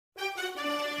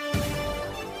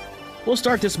We'll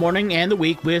start this morning and the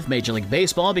week with Major League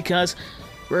Baseball because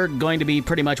we're going to be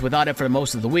pretty much without it for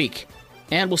most of the week.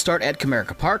 And we'll start at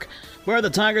Comerica Park, where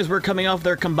the Tigers were coming off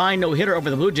their combined no-hitter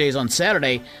over the Blue Jays on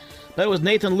Saturday, but it was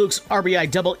Nathan Lukes RBI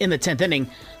double in the 10th inning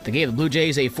that gave the Blue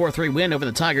Jays a 4-3 win over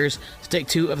the Tigers to take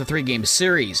 2 of the 3-game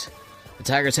series. The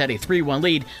Tigers had a 3-1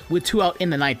 lead with 2 out in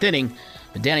the 9th inning,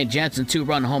 but Danny Jansen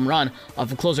 2-run home run off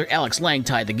the closer Alex Lange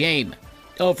tied the game.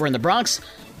 Over in the Bronx,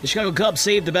 the Chicago Cubs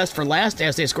saved the best for last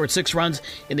as they scored 6 runs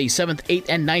in the 7th, 8th,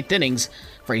 and 9th innings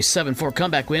for a 7-4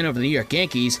 comeback win over the New York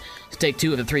Yankees to take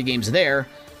 2 of the 3 games there.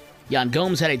 Yan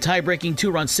Gomes had a tie-breaking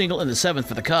 2-run single in the 7th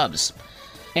for the Cubs.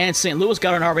 And St. Louis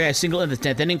got an RBI single in the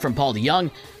 10th inning from Paul DeJong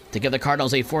to give the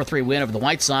Cardinals a 4-3 win over the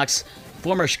White Sox.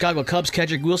 Former Chicago Cubs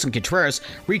catcher Willson Contreras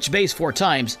reached base 4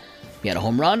 times. He had a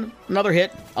home run, another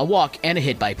hit, a walk, and a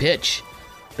hit by pitch.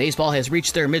 Baseball has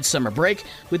reached their midsummer break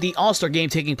with the All Star Game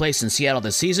taking place in Seattle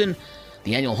this season.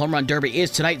 The annual Home Run Derby is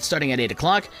tonight starting at 8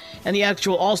 o'clock, and the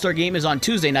actual All Star Game is on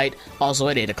Tuesday night, also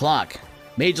at 8 o'clock.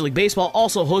 Major League Baseball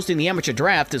also hosting the amateur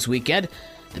draft this weekend.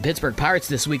 The Pittsburgh Pirates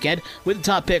this weekend, with the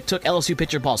top pick, took LSU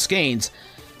pitcher Paul Skenes.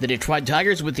 The Detroit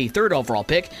Tigers, with the 3rd overall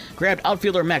pick, grabbed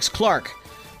outfielder Max Clark.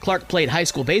 Clark played high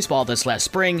school baseball this last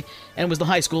spring and was the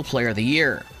high school player of the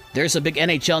year. There's some big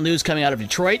NHL news coming out of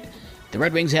Detroit. The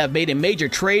Red Wings have made a major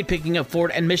trade, picking up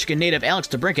forward and Michigan native Alex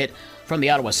DeBrincat from the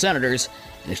Ottawa Senators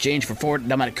in exchange for forward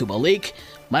Dominik Kubalik,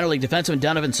 minor league defenseman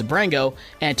Donovan Sebrango,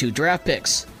 and 2 draft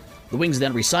picks. The Wings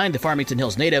then re-signed the Farmington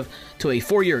Hills native to a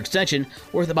 4-year extension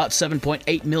worth about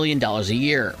 $7.8 million a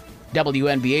year.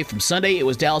 WNBA from Sunday, it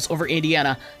was Dallas over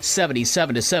Indiana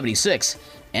 77-76,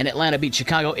 and Atlanta beat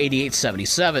Chicago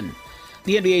 88-77.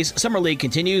 The NBA's Summer League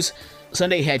continues.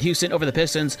 Sunday had Houston over the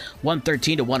Pistons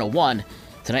 113-101.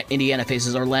 Tonight, Indiana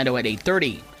faces Orlando at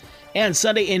 8:30. And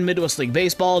Sunday in Midwest League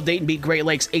Baseball, Dayton beat Great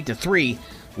Lakes 8-3,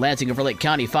 Lansing over Lake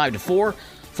County 5-4,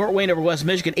 Fort Wayne over West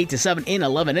Michigan 8-7 in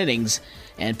 11 innings,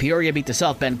 and Peoria beat the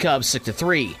South Bend Cubs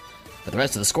 6-3. For the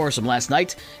rest of the scores from last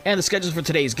night and the schedules for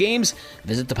today's games,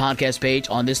 visit the podcast page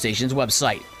on this station's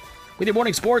website. With your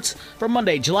morning sports for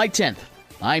Monday, July 10th,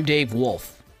 I'm Dave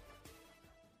Wolf.